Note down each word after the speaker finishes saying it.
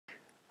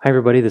Hi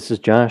everybody, this is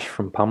Josh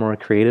from Pomeroy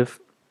Creative.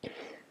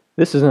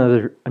 This is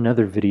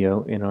another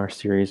video in our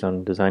series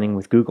on designing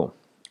with Google,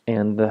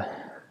 and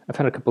I've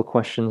had a couple of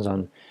questions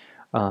on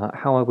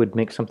how I would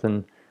make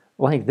something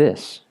like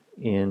this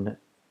in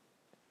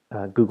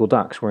Google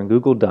Docs. We're in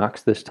Google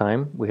Docs this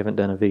time. We haven't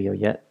done a video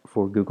yet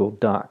for Google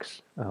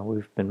Docs.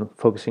 We've been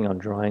focusing on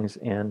drawings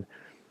and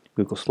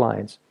Google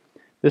Slides.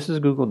 This is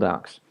Google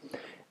Docs.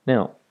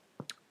 Now,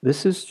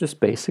 this is just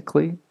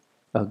basically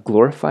a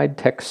glorified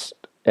text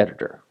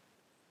editor.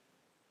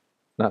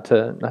 Not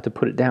to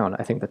put it down,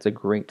 I think that's a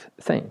great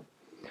thing.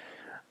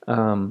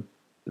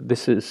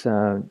 This is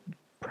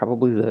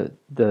probably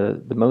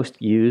the most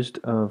used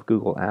of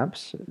Google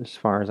apps, as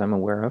far as I'm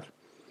aware of,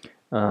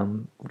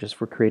 just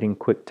for creating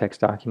quick text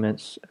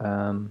documents,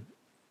 and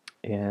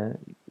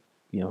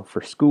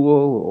for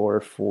school, or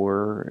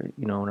for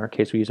in our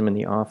case we use them in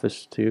the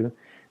office to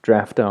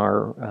draft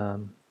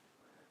our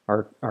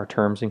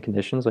terms and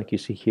conditions, like you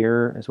see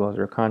here, as well as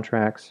our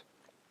contracts,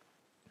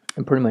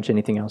 and pretty much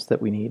anything else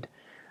that we need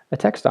a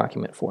text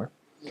document for.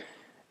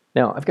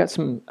 Now I've got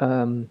some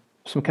kind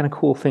of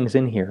cool things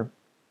in here,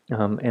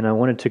 and I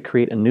wanted to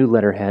create a new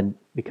letterhead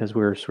because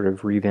we're sort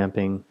of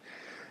revamping,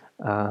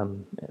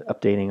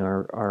 updating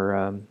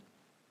our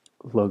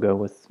logo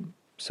with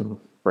some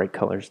bright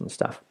colors and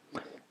stuff.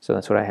 So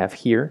that's what I have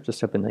here,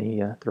 just up in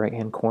the right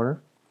hand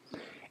corner.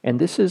 And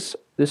this is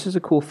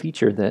a cool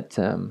feature that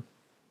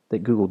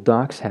that Google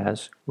Docs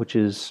has, which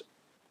is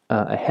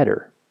a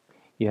header.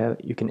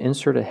 You can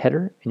insert a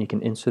header, and you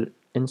can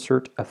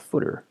insert a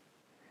footer,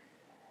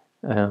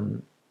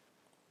 and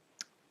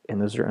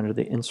those are under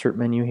the insert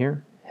menu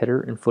here,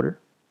 header and footer.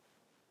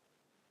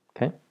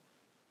 Okay,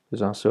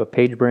 there's also a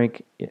page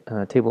break,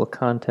 table of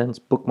contents,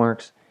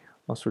 bookmarks,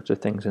 all sorts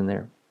of things in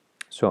there.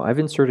 So I've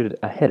inserted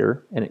a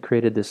header, and it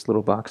created this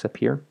little box up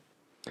here,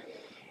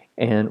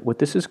 and what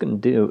this is going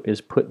to do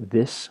is put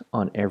this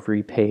on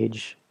every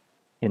page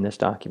in this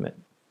document.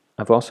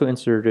 I've also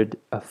inserted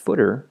a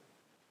footer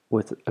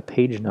with a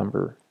page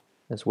number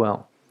as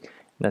well.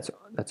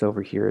 That's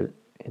over here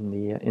in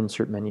the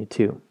insert menu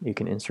too. You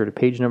can insert a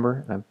page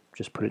number, and I've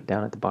just put it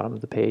down at the bottom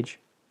of the page.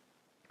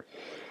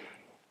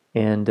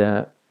 And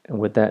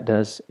what that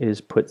does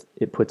is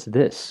it puts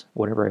this,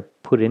 whatever I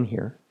put in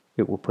here,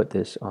 it will put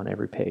this on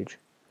every page.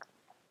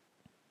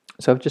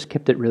 So I've just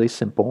kept it really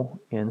simple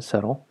and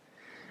subtle.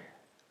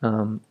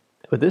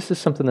 But this is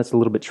something that's a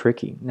little bit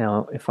tricky.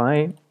 Now, if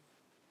I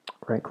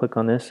right-click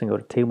on this and go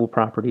to Table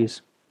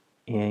Properties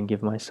and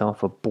give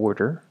myself a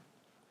border,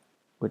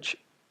 which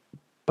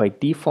by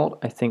default,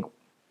 I think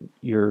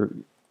your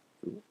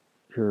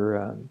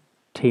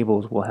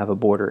tables will have a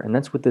border, and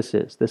that's what this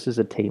is. This is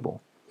a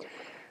table.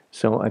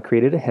 So I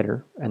created a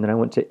header, and then I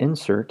went to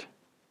Insert,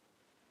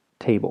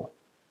 Table,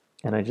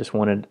 and I just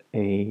wanted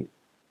a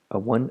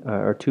 1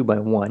 or 2 by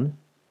 1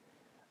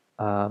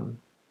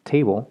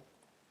 table,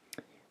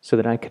 so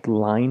that I could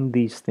line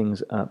these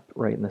things up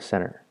right in the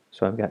center.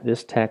 So I've got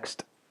this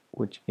text,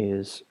 which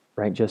is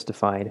right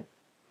justified,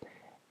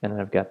 and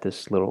I've got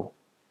this little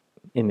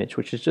image,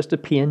 which is just a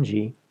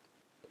PNG.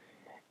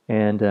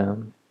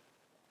 And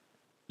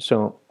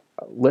so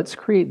let's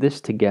create this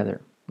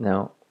together.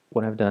 Now,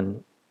 what I've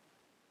done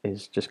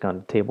is just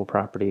gone to Table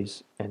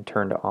Properties and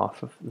turned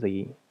off of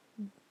the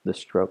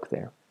stroke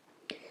there.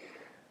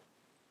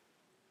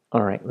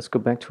 All right, let's go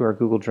back to our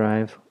Google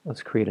Drive.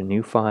 Let's create a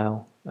new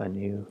file, a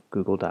new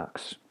Google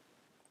Docs.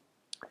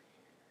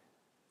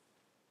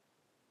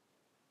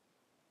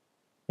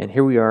 And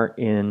here we are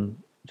in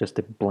just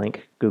a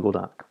blank Google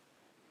Doc.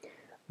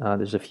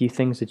 There's a few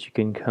things that you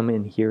can come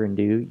in here and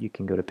do. You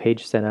can go to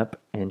Page Setup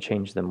and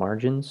change the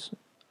margins.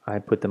 I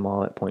put them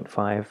all at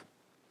 0.5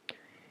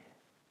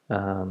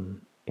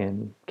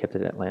 and kept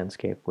it at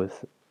landscape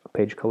with a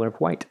page color of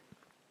white.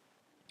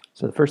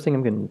 So the first thing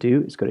I'm going to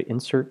do is go to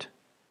Insert,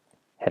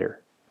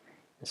 Header.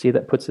 See,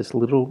 that puts this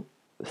little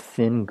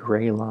thin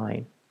gray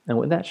line. And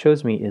what that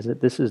shows me is that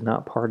this is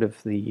not part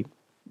of the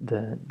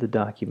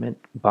document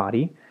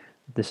body.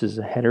 This is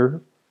a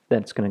header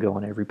that's going to go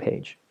on every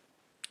page.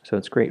 So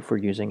it's great for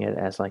using it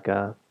as like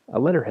a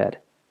letterhead.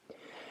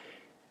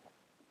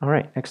 All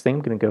right, next thing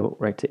I'm going to go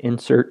right to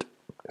Insert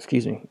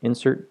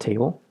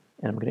Table,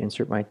 and I'm going to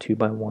insert my 2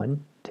 by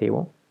 1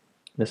 table.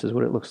 This is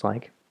what it looks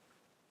like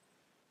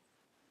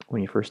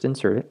when you first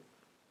insert it.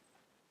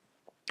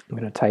 I'm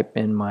going to type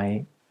in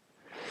my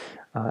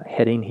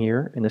heading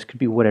here, and this could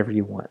be whatever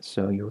you want.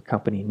 So your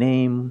company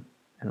name,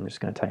 and I'm just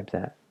going to type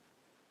that.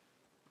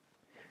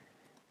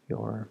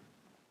 Your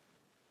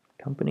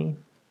company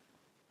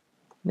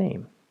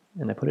name.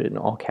 And I put it in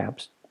all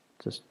caps,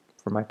 just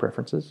for my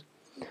preferences.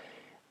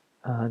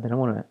 Then I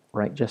want to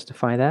right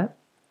justify that,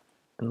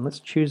 and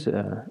let's choose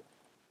a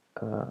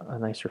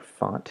nicer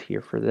font here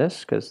for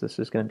this, because this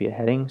is going to be a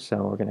heading.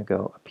 So we're going to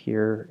go up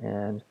here,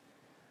 and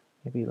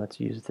maybe let's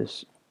use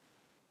this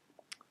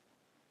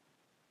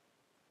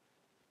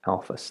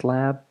Alpha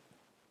Slab,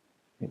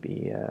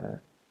 maybe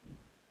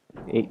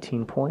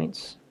 18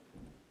 points.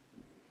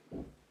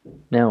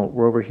 Now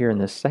we're over here in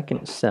the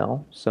second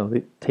cell, so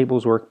the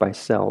tables work by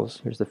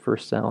cells. Here's the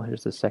first cell,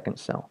 here's the second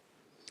cell.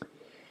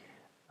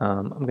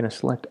 I'm going to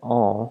select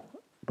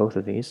both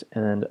of these,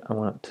 and I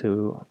want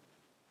to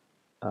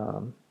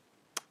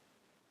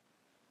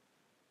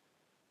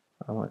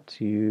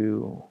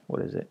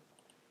what is it?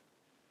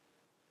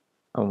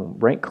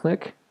 Right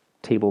click,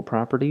 table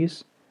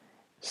properties,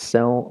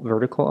 cell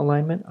vertical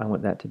alignment. I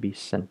want that to be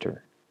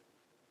center.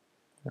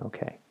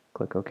 Okay,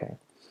 click OK.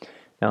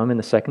 Now I'm in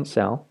the second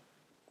cell.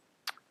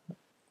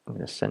 I'm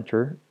going to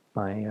center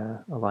my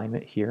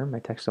alignment here, my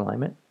text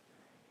alignment.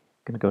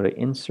 I'm going to go to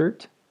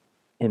Insert,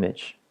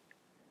 Image,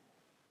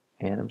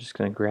 and I'm just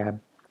going to grab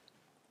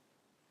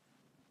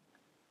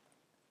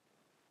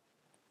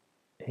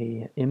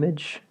a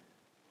image.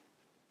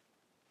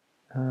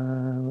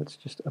 Let's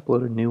just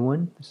upload a new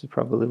one. This is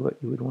probably what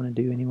you would want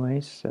to do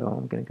anyways, so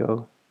I'm going to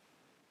go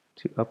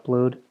to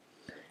Upload.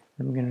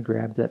 I'm going to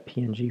grab that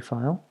PNG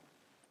file.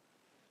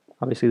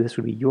 Obviously this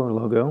would be your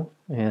logo,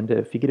 and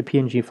if you get a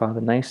PNG file,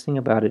 the nice thing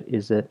about it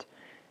is that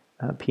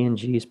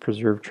PNGs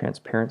preserve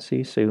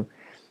transparency, so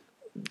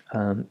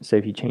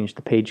if you change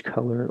the page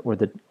color or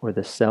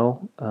the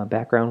cell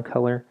background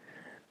color,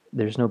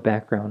 there's no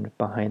background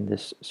behind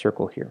this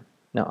circle here.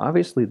 Now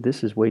obviously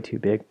this is way too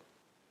big,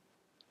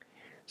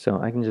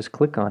 so I can just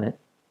click on it,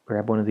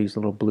 grab one of these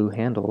little blue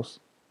handles,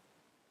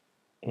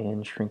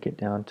 and shrink it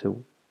down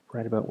to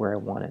right about where I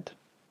want it.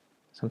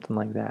 Something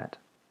like that.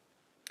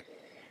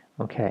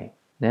 Okay,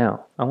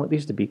 now I want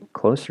these to be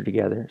closer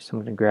together, so I'm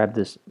going to grab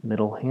this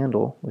middle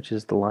handle, which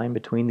is the line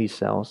between these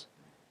cells,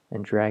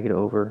 and drag it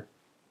over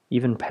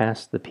even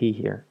past the P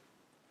here.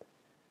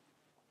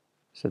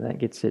 So that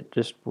gets it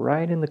just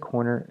right in the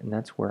corner, and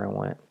that's where I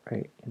want it,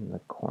 right in the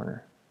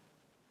corner.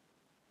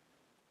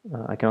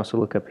 I can also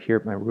look up here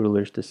at my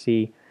rulers to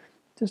see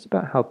just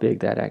about how big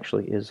that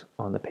actually is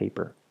on the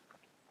paper.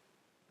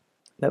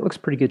 That looks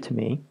pretty good to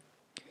me.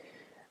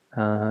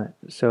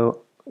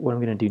 So what I'm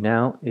going to do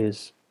now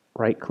is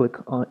right-click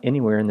on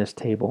anywhere in this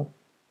table,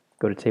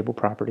 go to Table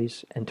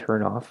Properties, and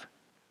turn off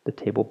the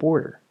table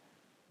border.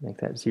 Make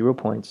that 0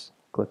 points,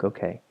 click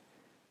OK.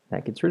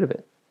 That gets rid of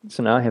it.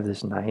 So now I have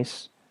this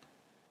nice,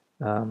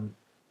 company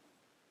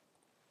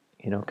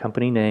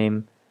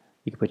name.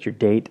 You could put your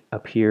date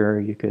up here.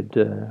 You could,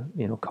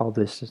 call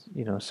this,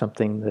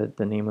 something,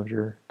 the name of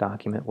your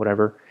document,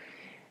 whatever,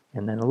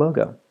 and then a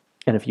logo.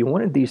 And if you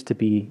wanted these to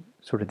be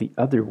sort of the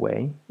other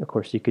way, of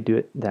course, you could do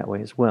it that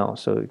way as well.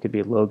 So it could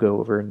be a logo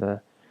over in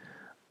the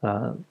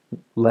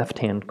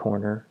left-hand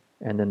corner,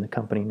 and then the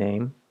company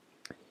name.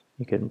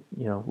 You could,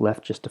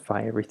 left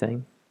justify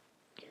everything.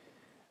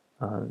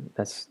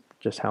 That's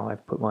just how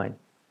I've put mine.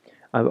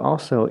 I've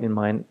also, in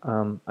mine,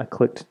 I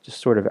clicked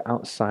just sort of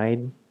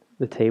outside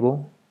the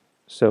table.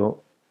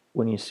 So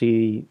when you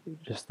see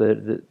just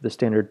the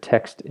standard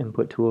text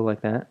input tool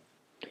like that,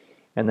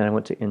 and then I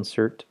went to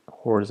Insert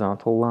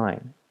Horizontal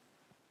Line.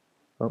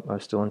 Oh, I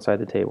was still inside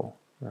the table.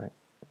 All right.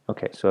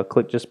 Okay, so I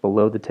click just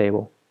below the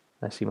table.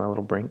 I see my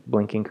little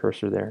blinking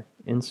cursor there.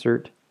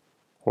 Insert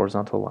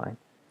Horizontal Line.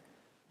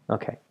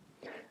 Okay,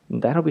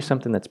 and that'll be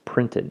something that's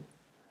printed.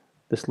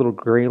 This little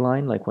gray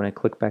line, like when I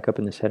click back up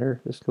in this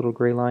header, this little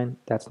gray line,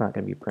 that's not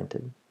going to be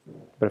printed.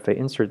 But if I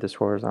insert this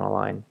horizontal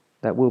line,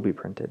 that will be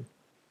printed.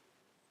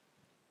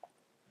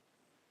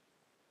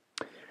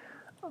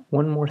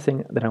 One more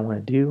thing that I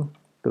want to do,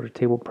 go to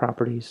Table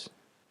Properties,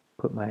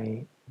 put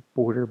my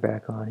border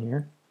back on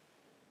here,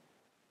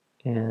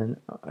 and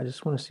I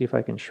just want to see if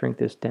I can shrink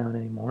this down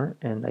anymore,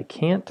 and I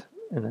can't,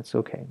 and that's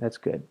okay, that's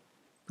good.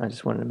 I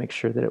just wanted to make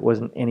sure that it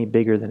wasn't any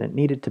bigger than it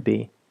needed to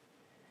be.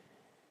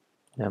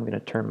 Now I'm going to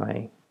turn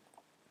my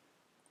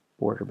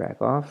border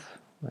back off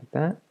like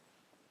that,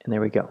 and there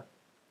we go.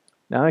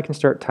 Now I can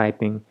start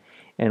typing,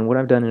 and what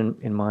I've done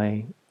in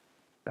my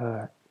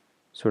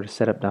sort of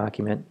setup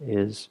document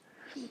is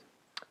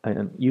I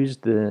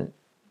used the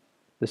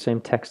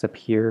same text up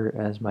here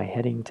as my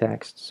heading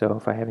text, so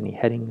if I have any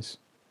headings,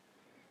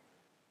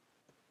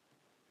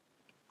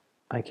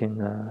 I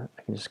can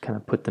just kind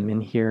of put them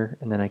in here,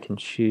 and then I can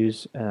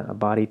choose a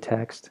body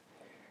text,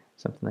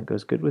 something that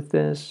goes good with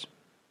this.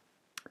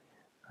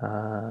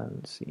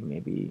 Let's see,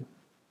 maybe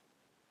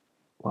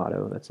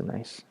Lotto, that's a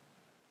nice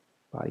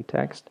body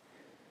text.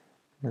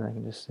 And I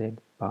can just say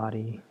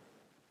body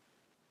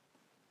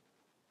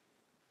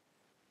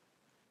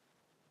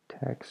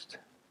text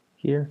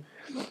here.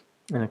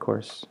 And of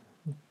course,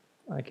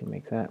 I can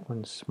make that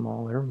one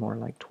smaller, more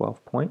like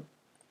 12 point.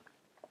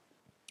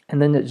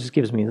 And then it just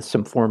gives me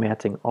some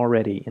formatting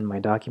already in my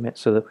document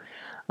so that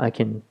I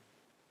can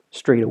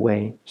straight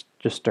away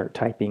just start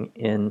typing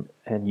in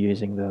and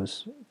using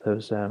those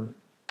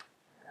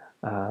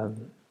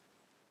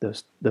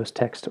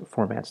text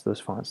formats, those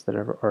fonts that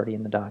are already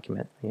in the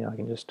document. I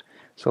can just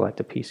select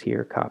a piece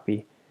here,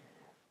 copy,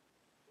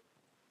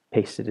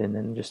 paste it in,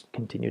 and just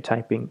continue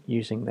typing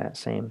using that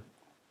same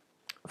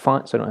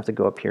font, so I don't have to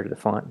go up here to the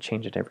font and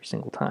change it every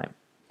single time.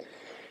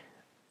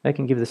 I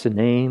can give this a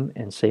name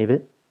and save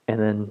it, and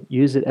then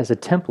use it as a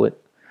template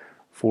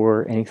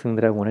for anything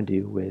that I want to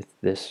do with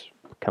this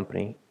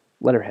company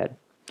letterhead.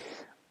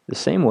 The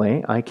same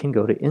way, I can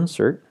go to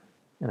Insert,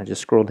 and I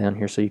just scroll down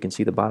here so you can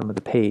see the bottom of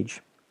the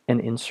page, and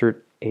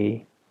insert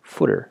a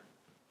footer.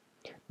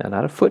 Now,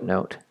 not a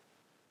footnote,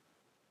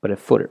 but a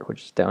footer,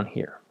 which is down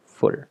here,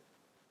 footer.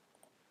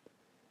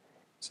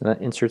 So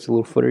that inserts a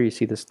little footer. You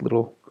see this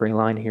little gray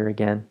line here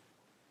again.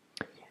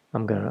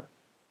 I'm going to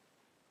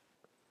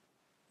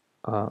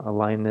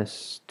align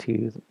this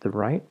to the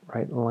right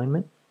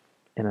alignment,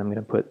 and I'm going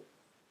to put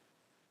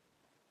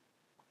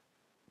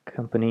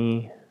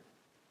company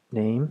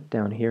name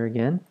down here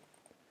again.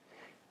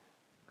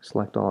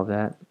 Select all of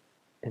that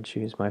and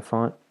choose my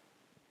font,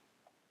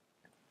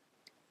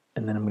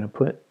 and then I'm going to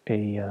put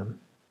a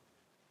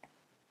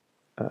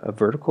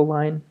vertical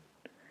line,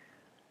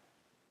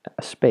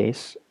 a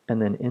space,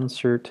 and then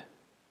insert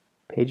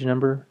page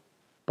number,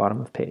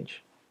 bottom of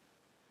page.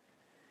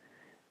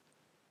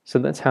 So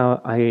that's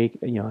how I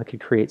could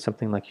create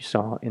something like you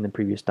saw in the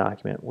previous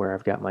document, where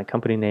I've got my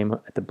company name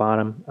at the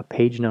bottom, a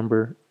page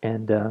number,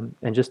 and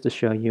just to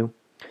show you,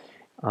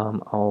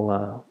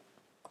 I'll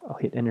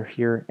hit enter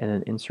here and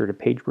then insert a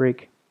page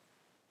break,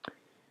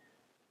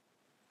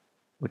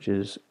 which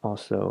is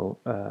also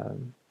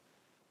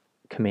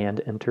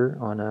Command Enter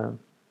on a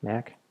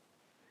Mac.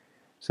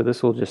 So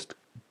this will just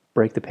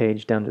break the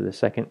page down to the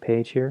second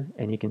page here,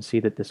 and you can see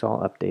that this all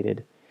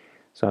updated.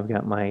 So I've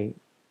got my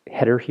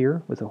header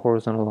here with a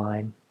horizontal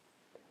line,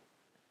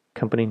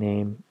 company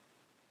name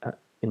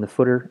in the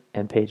footer,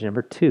 and page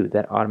number 2.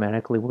 That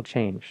automatically will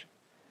change.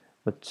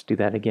 Let's do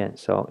that again.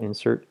 So I'll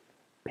insert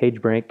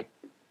page break.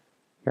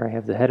 Here I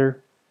have the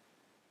header,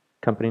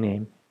 company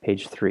name,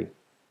 page 3.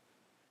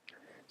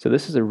 So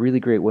this is a really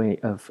great way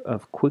of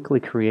quickly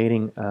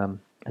creating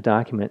a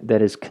document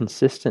that is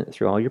consistent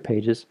through all your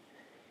pages,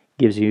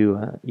 gives you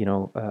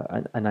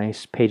a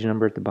nice page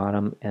number at the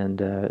bottom,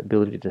 and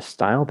ability to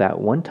style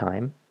that one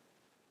time.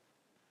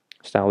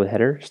 Style the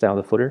header, style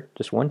the footer,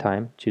 just one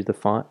time, choose the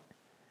font,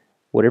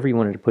 whatever you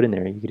wanted to put in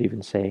there. You could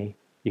even say,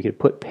 you could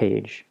put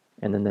page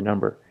and then the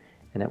number,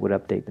 and that would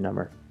update the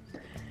number.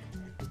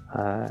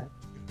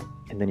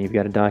 And then you've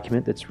got a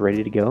document that's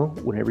ready to go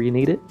whenever you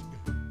need it,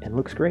 and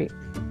looks great.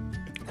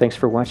 Thanks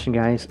for watching,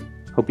 guys.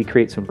 Hope you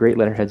create some great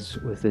letterheads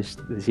with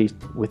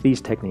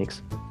these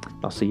techniques.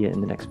 I'll see you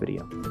in the next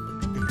video.